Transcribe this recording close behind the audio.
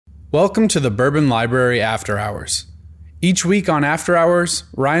Welcome to the Bourbon Library After Hours. Each week on After Hours,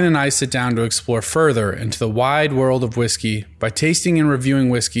 Ryan and I sit down to explore further into the wide world of whiskey by tasting and reviewing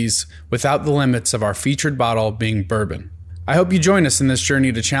whiskeys without the limits of our featured bottle being bourbon. I hope you join us in this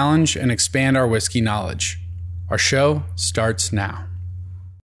journey to challenge and expand our whiskey knowledge. Our show starts now.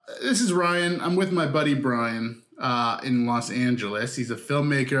 This is Ryan. I'm with my buddy Brian in Los Angeles. He's a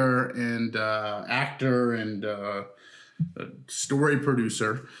filmmaker and actor and a story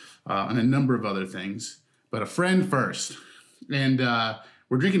producer and a number of other things. But a friend first. And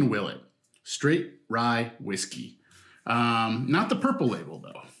we're drinking Willet. Straight rye whiskey. Not the purple label,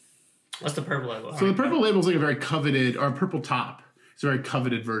 though. What's the purple label? So the purple label is like a very coveted, or a purple top. It's a very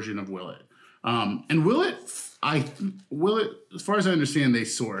coveted version of Willet. And Willet, as far as I understand, they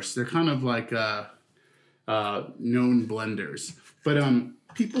source. They're kind of like known blenders. But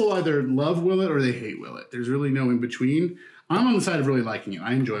people either love Willet or they hate Willet. There's really no in between. I'm on the side of really liking it.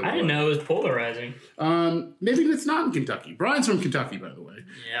 I enjoy Willet. I didn't know it was polarizing. Maybe it's not in Kentucky. Brian's from Kentucky, by the way.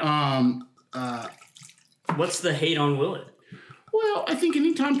 Yeah. What's the hate on Willet? Well, I think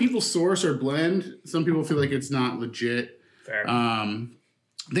anytime people source or blend, some people feel like it's not legit. Fair.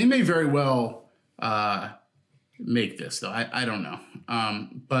 They may very well make this, though. I don't know.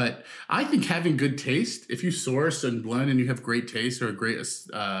 But I think having good taste, if you source and blend and you have great taste or a great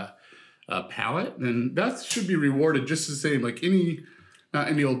palate, then that should be rewarded just the same. Like not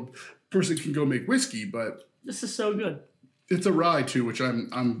any old person can go make whiskey, but This is so good. it's a rye too, which I'm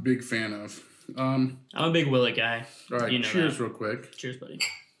a big fan of. I'm a big Willet guy. All right, You know cheers that. real quick. Cheers, buddy.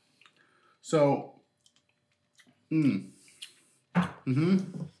 So,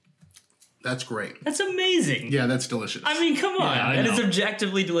 that's great. That's amazing. Yeah, that's delicious. I mean, come on. Yeah, I That is know.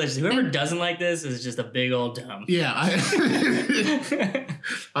 objectively delicious. Whoever doesn't like this is just a big old dumb. Yeah,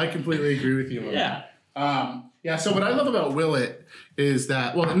 I completely agree with you on Yeah. that. Yeah, so what I love about Willet is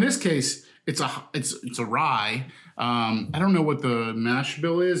that, well, in this case, it's a rye. I don't know what the mash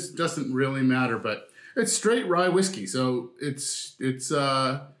bill is. Doesn't really matter, but it's straight rye whiskey. So it's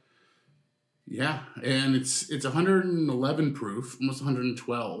yeah, and it's 111 proof, almost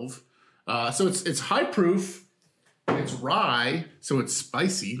 112. So it's high proof. It's rye, so it's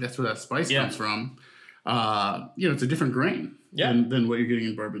spicy. That's where that spice comes from. It's a different grain than what you're getting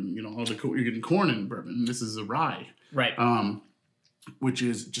in bourbon. You know, you're getting corn in bourbon. This is a rye, Right. which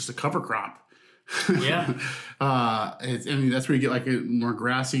is just a cover crop. Yeah. That's where you get like more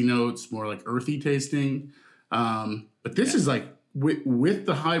grassy notes, more like earthy tasting. But this is like with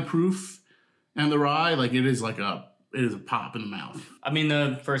the high proof and the rye, like it is a pop in the mouth. I mean,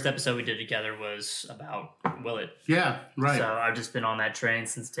 the first episode we did together was about Willet. Yeah, right. So I've just been on that train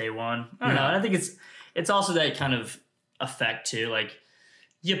since day one. I don't know. And I think it's also that kind of effect too. Like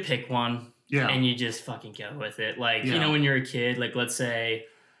you pick one and you just fucking go with it. Like, you know, when you're a kid, like let's say,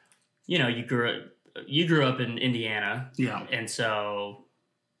 you know, you grew up in Indiana. Yeah. And so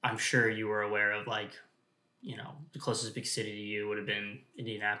I'm sure you were aware of like, you know, the closest big city to you would have been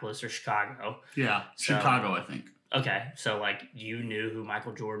Indianapolis or Chicago. Yeah, So- Chicago, I think. Okay. So like you knew who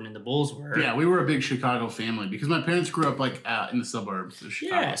Michael Jordan and the Bulls were. Yeah, we were a big Chicago family because my parents grew up like in the suburbs of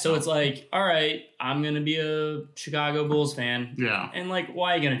Chicago. Yeah, so it's like, all right, I'm going to be a Chicago Bulls fan. Yeah. And, like,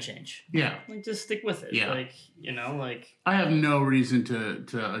 why are you going to change? Yeah. Like, just stick with it. Yeah. Like, you know, like... I have no reason to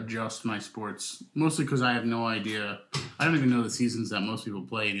adjust my sports, mostly because I have no idea. I don't even know the seasons that most people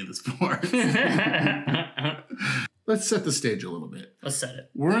play any of the sports. Let's set the stage a little bit. Let's set it.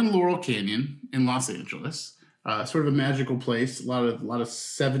 We're in Laurel Canyon in Los Angeles. Sort of a magical place. A lot of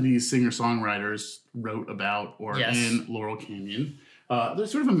 70s singer-songwriters wrote about or in Laurel Canyon.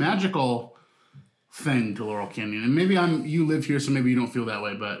 There's sort of a magical thing to Laurel Canyon. And maybe you live here, so maybe you don't feel that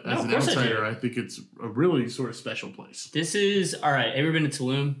way. But as an outsider, I think it's a really sort of special place. This is... All right, ever been to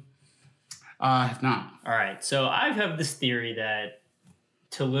Tulum? I have not. All right, so I have this theory that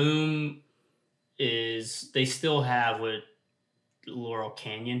Tulum is... They still have what Laurel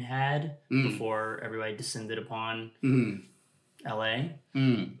Canyon had before everybody descended upon LA.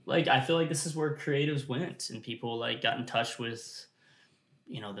 Like, I feel like this is where creatives went and people like got in touch with,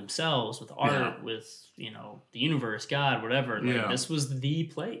 you know, themselves, with art, with, you know, the universe, God, whatever. Like, this was the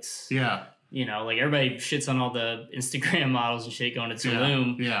place. Yeah. You know, like everybody shits on all the Instagram models and shit going to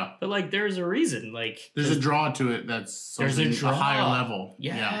Tulum. Yeah. But like, there's a reason. Like, There's a draw to it that's there's a draw. higher level.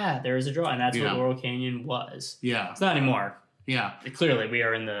 Yeah, there is a draw. And that's what Laurel Canyon was. Yeah. It's not anymore. Yeah. Clearly, we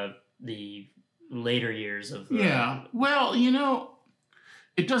are in the later years of the... Yeah. Well, you know,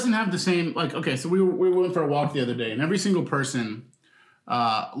 it doesn't have the same, like, okay, so we went for a walk the other day, and every single person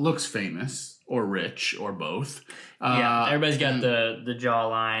looks famous or rich or both. Yeah, everybody's got the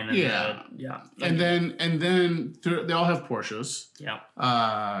jawline. And yeah. And then they all have Porsches. Yeah.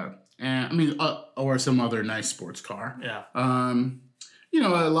 And I mean, or some other nice sports car. Yeah.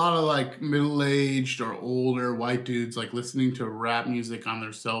 A lot of like middle-aged or older white dudes like listening to rap music on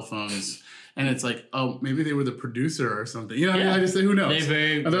their cell phones. And it's like, oh, maybe they were the producer or something. You know, I just say, who knows?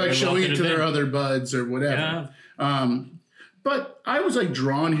 They're like showing it to their other buds or whatever. Yeah. But I was like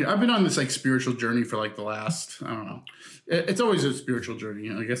drawn here. I've been on this like spiritual journey for like the last, I don't know. It's always a spiritual journey.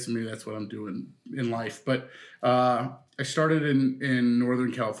 I guess maybe that's what I'm doing in life. But I started in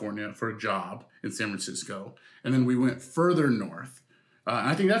Northern California for a job in San Francisco. And then we went further north. And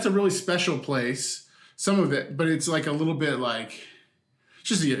I think that's a really special place. Some of it, but it's like a little bit like,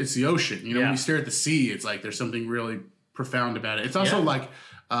 it's the ocean. You know, when you stare at the sea, it's like there's something really profound about it. It's also like,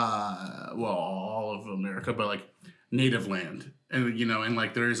 all of America, but like native land. And, and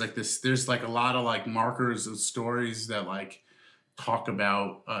like there's like a lot of like markers of stories that like talk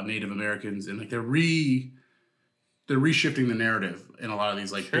about Native Americans, and like they're reshifting the narrative in a lot of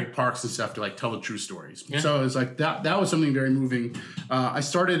these like big parks and stuff to like tell the true stories. Yeah. So it's like that was something very moving. I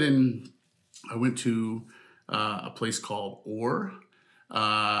went to a place called Ore.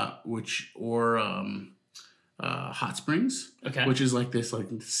 Hot Springs, which is like this like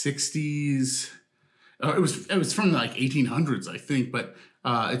 60s. It was from like 1800s, I think, but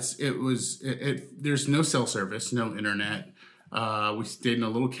there's no cell service, no internet. We stayed in a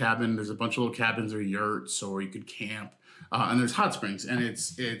little cabin. There's a bunch of little cabins or yurts, or you could camp. And there's hot springs, and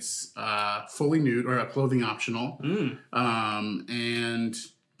it's fully nude or clothing optional, and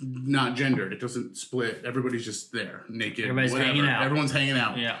not gendered. It doesn't split. Everybody's just there, naked. Everybody's hanging out. Everyone's hanging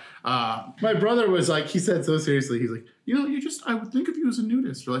out. Yeah. My brother was like, he said so seriously, he's like, I would think of you as a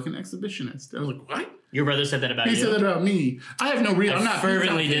nudist or like an exhibitionist. I was like, what? Your brother said that about you? He said that about me. I have no reason. I'm not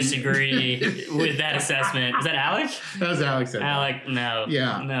fervently disagree with that assessment. Is that Alec? That was Alex. Alec, no.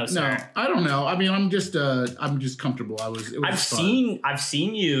 Yeah. No, sir. No, I don't know. I mean, I'm just comfortable. I've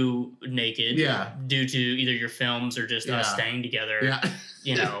seen you naked. Yeah. Due to either your films or just us staying together.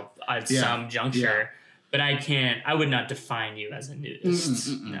 Yeah. At some juncture. Yeah. But I would not define you as a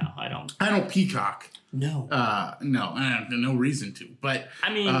nudist. No, I don't. I don't peacock. No. No, I have no reason to. But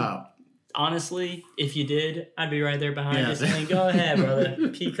I mean, honestly, if you did, I'd be right there behind you saying, "Go ahead, brother,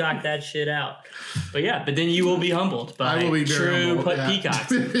 peacock that shit out." But then you will be humbled by true peacocks.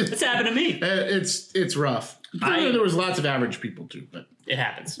 It's happened to me. It's rough. There was lots of average people too, but it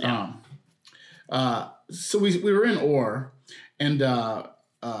happens. Yeah. So we were in Ore, and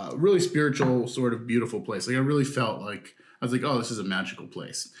really spiritual, sort of beautiful place. Like I really felt like I was like, oh, this is a magical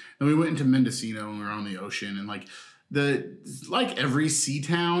place. And we went into Mendocino, and we were on the ocean, and like every sea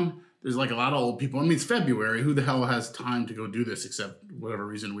town, there's like a lot of old people. I mean, it's February. Who the hell has time to go do this except whatever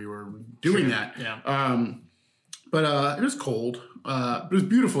reason we were doing that? Yeah. But it was cold. It was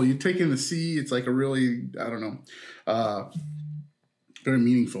beautiful. You take in the sea. It's like a really, I don't know, very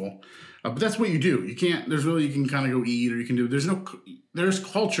meaningful. But that's what you do. You can't. You can kind of go eat, or you can do. There's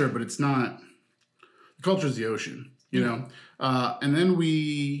culture, but it's not. The culture is the ocean, you know. And then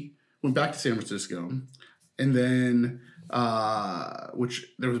we went back to San Francisco, and then which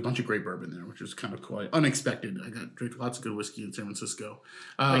there was a bunch of great bourbon there, which was kind of quite unexpected. I drank lots of good whiskey in San Francisco.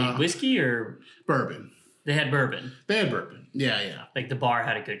 Wait, whiskey or bourbon? They had bourbon. Yeah. Like the bar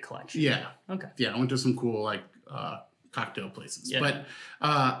had a good collection. Yeah. Okay. Yeah, I went to some cool like cocktail places. Yeah. But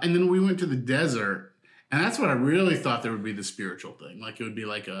and then we went to the desert, and that's what I really thought there would be the spiritual thing. Like it would be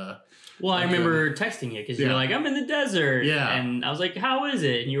like a. Well, I remember texting you because you were like, "I'm in the desert," and I was like, "How is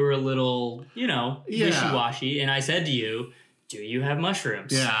it?" And you were a little, wishy-washy, and I said to you, "Do you have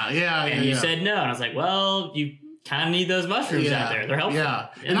mushrooms?" And you said no, and I was like, "Well, you kind of need those mushrooms out there. They're helpful." Yeah,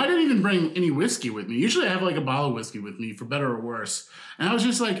 and I didn't even bring any whiskey with me. Usually, I have like a bottle of whiskey with me, for better or worse. And I was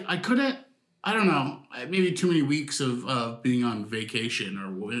just like, I couldn't. I don't know, maybe too many weeks of being on vacation or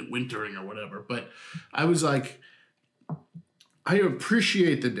wintering or whatever. But I was like, I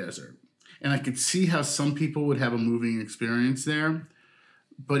appreciate the desert. And I could see how some people would have a moving experience there.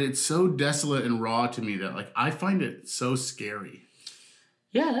 But it's so desolate and raw to me that like I find it so scary.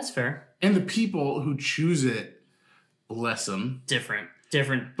 Yeah, that's fair. And the people who choose it, bless them. Different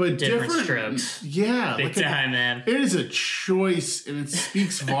strokes. Yeah. Big time, man. It is a choice, and it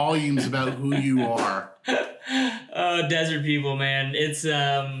speaks volumes about who you are. Oh, desert people, man. It's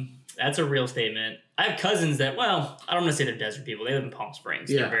that's a real statement. I have cousins that, well, I don't want to say they're desert people. They live in Palm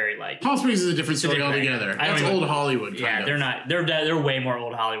Springs. Yeah. They're very like Palm Springs is a different story altogether. That's old Hollywood. Kind of. They're not. They're way more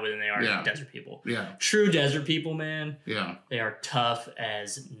old Hollywood than they are desert people. Yeah. True desert people, man. Yeah. They are tough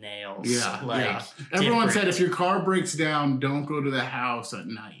as nails. Yeah. Everyone said if your car breaks down, don't go to the house at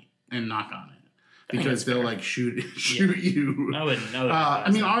night and knock on it. because they'll like shoot you. I wouldn't know. I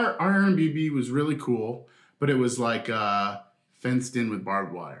mean, our Airbnb was really cool, but it was like fenced in with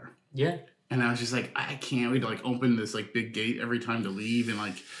barbed wire. Yeah. And I was just like, I can't wait to like open this like big gate every time to leave, and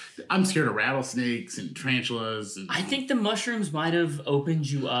like I'm scared of rattlesnakes and tarantulas. And, I think the mushrooms might have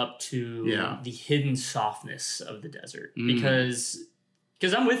opened you up to the hidden softness of the desert because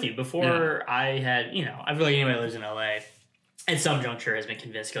I'm with you. Before I had, you know, I feel like anybody who lives in LA at some juncture has been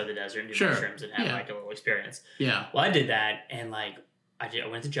convinced to go to the desert and do mushrooms and have like a little experience. Yeah. Well, I did that, and like I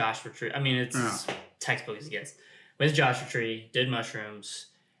went to Joshua Tree. I mean, it's textbook as it gets. Went to Joshua Tree, did mushrooms.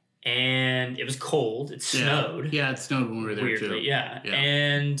 And it was cold. It snowed. Yeah, it snowed when we were there weirdly, too. Yeah.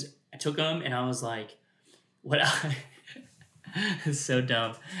 And I took them, and I was like, "What?" It's so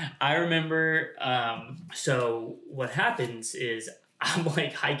dumb. I remember. So what happens is I'm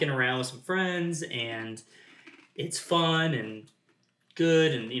like hiking around with some friends, and it's fun and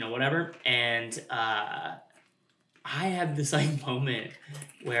good, and you know whatever. And I have this like moment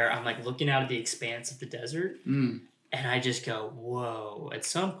where I'm like looking out at the expanse of the desert. And I just go, whoa, at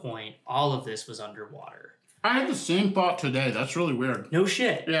some point, all of this was underwater. I had the same thought today. That's really weird. No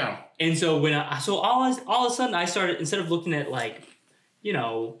shit. Yeah. And so when all of a sudden I started, instead of looking at like, you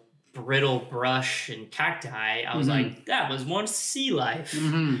know, brittle brush and cacti, I was like, that was once sea life.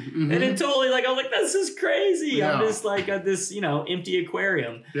 And it totally like, I was like, this is crazy. Yeah. I'm just like at this, you know, empty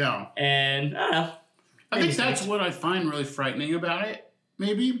aquarium. Yeah. And I don't know. I think that's what I find really frightening about it,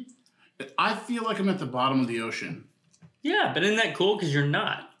 maybe. I feel like I'm at the bottom of the ocean. Yeah, but isn't that cool? Because you're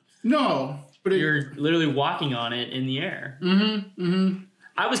not. No, but You're literally walking on it in the air.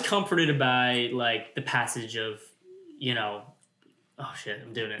 I was comforted by like the passage of, you know, oh shit,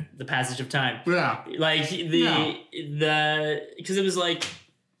 I'm doing it. The passage of time. Yeah. Like because it was like,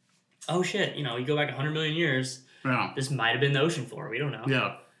 oh shit, you know, you go back 100 million years. Yeah. This might have been the ocean floor. We don't know.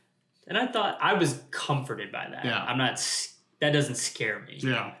 Yeah. And I thought I was comforted by that. Yeah. I'm not. That doesn't scare me.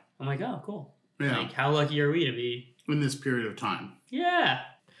 Yeah. I'm like, oh, cool. Yeah. Like, how lucky are we to be in this period of time? Yeah.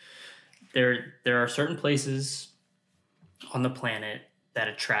 There are certain places on the planet that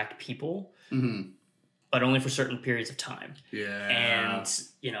attract people, but only for certain periods of time. Yeah. And,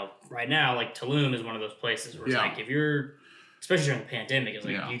 you know, right now, like Tulum is one of those places where it's like, if you're, especially during the pandemic, it's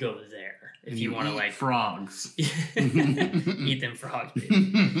like, you go there if you want to like frogs. Eat them frogs,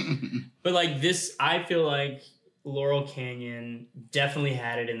 baby. But like this, I feel like Laurel Canyon definitely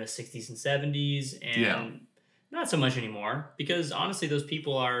had it in the 60s and 70s, and not so much anymore, because honestly, those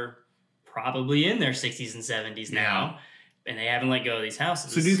people are probably in their 60s and 70s now, and they haven't let go of these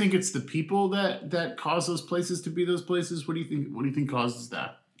houses. So do you think it's the people that cause those places to be those places? What do you think causes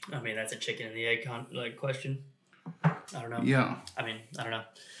that? I mean, that's a chicken and the egg question. I don't know. Yeah. I mean, I don't know.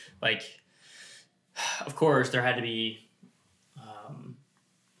 Like, of course, there had to be.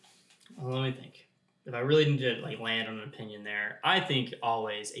 Well, let me think. If I really need to like land on an opinion there, I think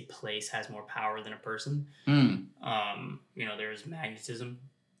always a place has more power than a person. You know, there's magnetism.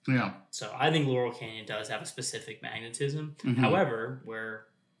 Yeah. So I think Laurel Canyon does have a specific magnetism. However, where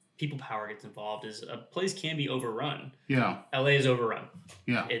people power gets involved is a place can be overrun. Yeah. LA is overrun.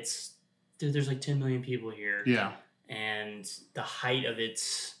 Yeah. There's like 10 million people here. Yeah. And the height of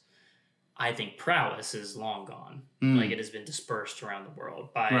its, I think, prowess is long gone. Like it has been dispersed around the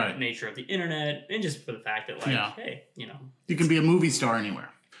world by the nature of the internet, and just for the fact that, like, hey, you know, you can be a movie star anywhere.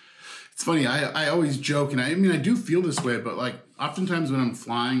 It's funny. I always joke, and I mean I do feel this way, but like oftentimes when I'm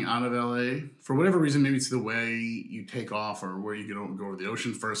flying out of LA, for whatever reason, maybe it's the way you take off or where you go over the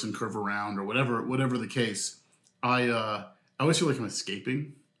ocean first and curve around or whatever the case. I always feel like I'm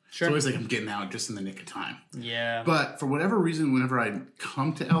escaping. Sure. It's always like I'm getting out just in the nick of time. Yeah. But for whatever reason, whenever I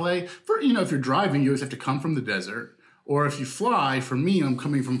come to LA, if you're driving, you always have to come from the desert. Or if you fly, for me, I'm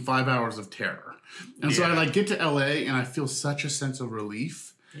coming from 5 hours of terror. And so I like get to LA and I feel such a sense of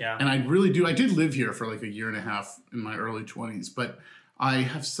relief. Yeah. And I really do. I did live here for like a year and a half in my early 20s, but I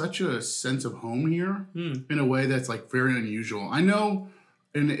have such a sense of home here in a way that's like very unusual. I know,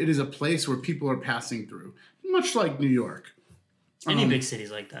 and it is a place where people are passing through, much like New York. Any big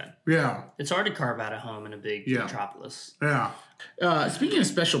cities like that. Yeah. It's hard to carve out a home in a big metropolis. Yeah. Speaking of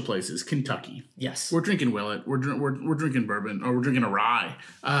special places, Kentucky. Yes. We're drinking Willet. We're drinking bourbon, or we're drinking a rye.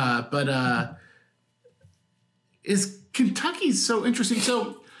 But is Kentucky so interesting?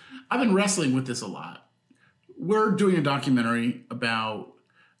 So I've been wrestling with this a lot. We're doing a documentary about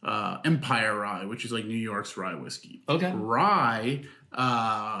Empire Rye, which is like New York's rye whiskey. Okay. Rye,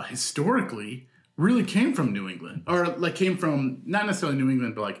 historically, really came from New England, or like came from not necessarily New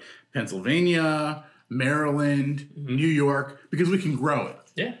England, but like Pennsylvania, Maryland, New York, because we can grow it.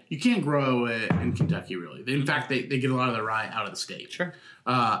 Yeah. You can't grow it in Kentucky, really. In fact, they get a lot of the rye out of the state. Sure.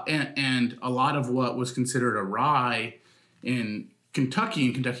 And a lot of what was considered a rye in Kentucky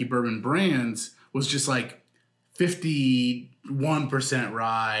and Kentucky bourbon brands was just like 51%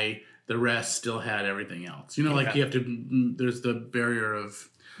 rye. The rest still had everything else. You know, like you have to. There's the barrier of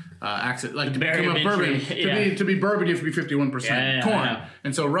access. Like to become a bourbon, to be bourbon, you have to be 51% corn,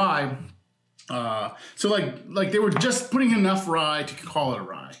 and so rye. So like they were just putting enough rye to call it a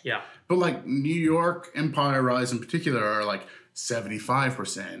rye. Yeah. But like New York Empire ryes in particular are like 75%,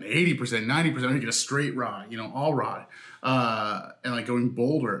 80%, 90%. You get a straight rye, you know, all rye, and like going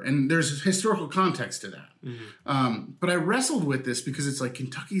bolder. And there's historical context to that. Mm-hmm. But I wrestled with this because it's like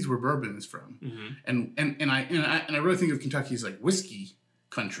Kentucky's where bourbon is from, and I really think of Kentucky as like whiskey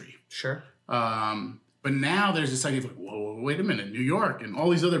country. Sure. But now there's this idea of like, whoa, wait a minute, New York and all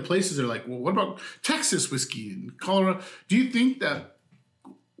these other places are like, well, what about Texas whiskey and Colorado? Do you think that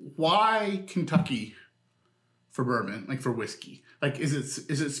why Kentucky for bourbon, like for whiskey? Like, is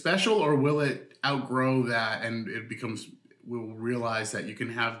it special, or will it outgrow that and we'll realize that you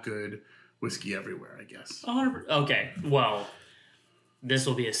can have good whiskey everywhere, I guess? Okay, well, this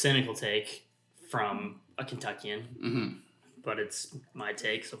will be a cynical take from a Kentuckian. Mm-hmm. But it's my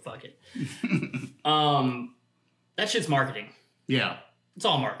take, so fuck it. That shit's marketing. Yeah. It's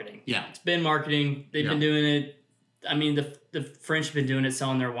all marketing. Yeah. It's been marketing. They've been doing it. I mean, the French have been doing it,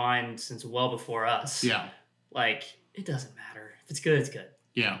 selling their wine since well before us. Yeah. Like, it doesn't matter. If it's good, it's good.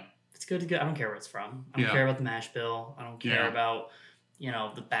 Yeah. If it's good, it's good. I don't care where it's from. I don't care about the mash bill. I don't care about, you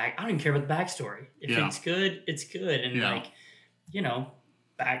know, the back. I don't even care about the backstory. If it's good, it's good. And like, you know,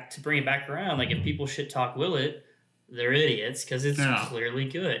 to bring it back around, like if people shit talk Willet, they're idiots because it's clearly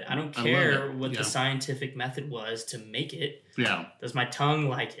good. I don't care what the scientific method was to make it. Yeah. Does my tongue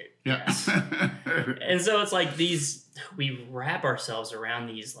like it? Yeah. Yes. And so it's like we wrap ourselves around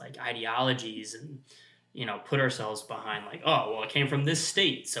these like ideologies and, you know, put ourselves behind like, oh, well, it came from this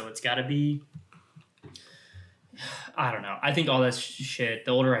state, so it's got to be. I don't know. I think all that shit,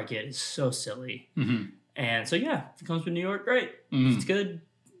 the older I get, is so silly. Mm-hmm. And so, yeah, if it comes from New York, great. If it's good,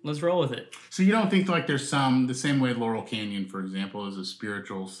 let's roll with it. So you don't think like there's the same way Laurel Canyon, for example, is a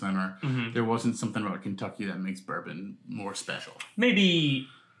spiritual center. Mm-hmm. There wasn't something about Kentucky that makes bourbon more special. Maybe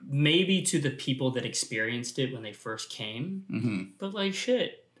to the people that experienced it when they first came. Mm-hmm. But like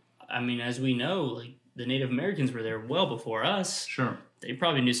shit, I mean, as we know, like the Native Americans were there well before us. Sure. They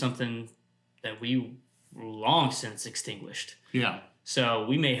probably knew something that we long since extinguished. Yeah. So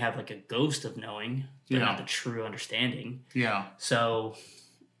we may have like a ghost of knowing, but not the true understanding. Yeah. So,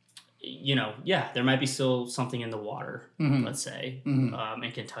 you know, there might be still something in the water, let's say,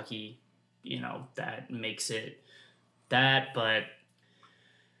 in Kentucky, you know, that makes it that. But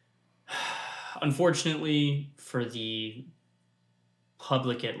unfortunately for the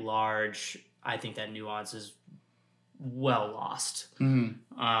public at large, I think that nuance is well lost.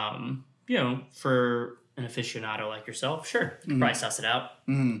 Mm-hmm. You know, for an aficionado like yourself, sure, you can probably suss it out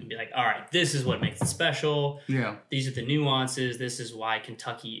and be like, all right, this is what makes it special. Yeah. These are the nuances. This is why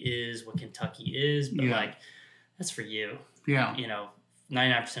Kentucky is what Kentucky is. But like, that's for you. Yeah. You know,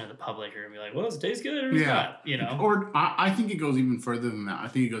 99% of the public are going to be like, well, does it taste good or does it not? You know? Or I think it goes even further than that. I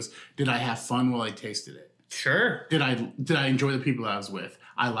think it goes, did I have fun while I tasted it? Sure. Did I enjoy the people I was with?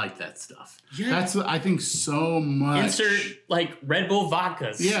 I like that stuff. Yeah. That's, I think, so much. Insert, like, Red Bull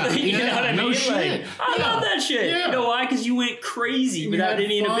vodkas. Yeah. You know what I mean? Shit. Like, I love that shit. Yeah. You know why? Because you went crazy without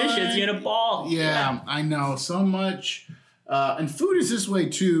any inhibitions. You had a ball. Yeah, I know. So much. And food is this way,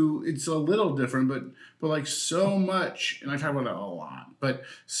 too. It's a little different, but like so much, and I talk about it a lot, but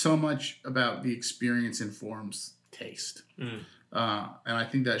so much about the experience informs taste. And I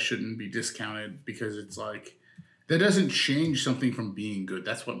think that shouldn't be discounted because it's like, that doesn't change something from being good.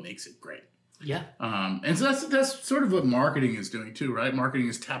 That's what makes it great. Yeah. And so that's sort of what marketing is doing too, right? Marketing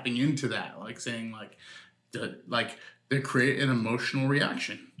is tapping into that, like saying they create an emotional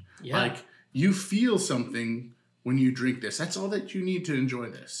reaction. Yeah. Like you feel something when you drink this. That's all that you need to enjoy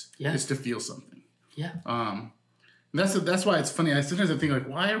this. Yeah. Is to feel something. Yeah. That's why it's funny. Sometimes I think like,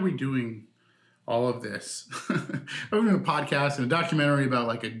 why are we doing all of this? I'm doing a podcast and a documentary about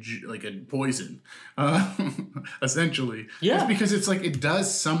like a poison, essentially. Yeah. It's because it's like it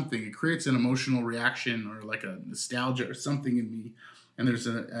does something. It creates an emotional reaction or like a nostalgia or something in me. And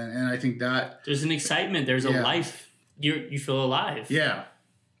and I think that there's an excitement. There's a life. You feel alive. Yeah.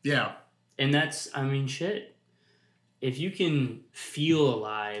 Yeah. And that's, I mean, shit. If you can feel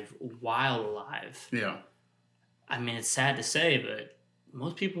alive while alive. Yeah. I mean, it's sad to say, but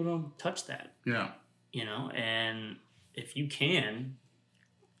most people don't touch that. Yeah. You know, and if you can,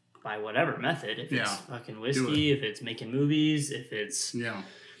 by whatever method. If it's fucking whiskey, if it's making movies, if it's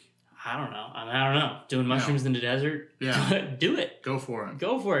I don't know, doing mushrooms in the desert. Yeah, do it. Go for it.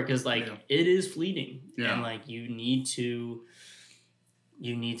 Go for it, because like it is fleeting, and like you need to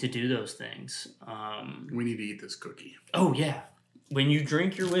do those things. We need to eat this cookie. Oh yeah, when you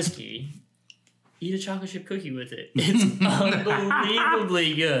drink your whiskey, eat a chocolate chip cookie with it. It's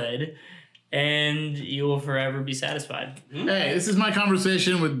unbelievably good. And you will forever be satisfied. Hey, this is my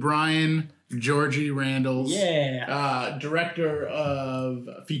conversation with Brian Georgie Randalls. Yeah. Director of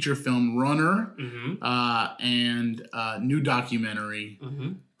feature film Runner and new documentary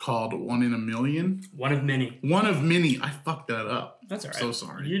called One in a Million. One of Many. One of Many. I fucked that up. That's all right. So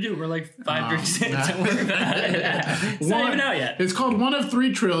sorry. You do. We're like 5 drinks in. Don't worry about it. It's not even out yet. It's called One of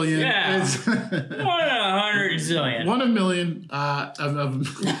 3 Trillion. Yeah. It's 1 of 100 zillion. 1 of million. Fuck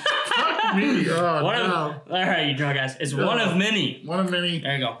me. Oh, all right, you drunk ass. It's One of Many. One of Many.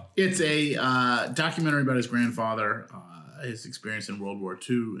 There you go. It's a documentary about his grandfather, his experience in World War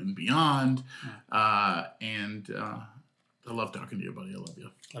II and beyond. And I love talking to you, buddy. I love you.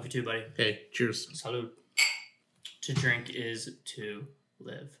 Love you too, buddy. Hey, cheers. Salud. To drink is to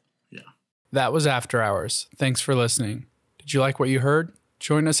live. Yeah. That was After Hours. Thanks for listening. Did you like what you heard?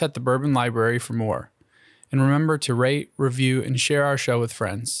 Join us at the Bourbon Library for more. And remember to rate, review, and share our show with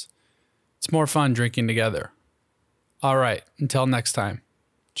friends. It's more fun drinking together. All right, until next time.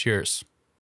 Cheers.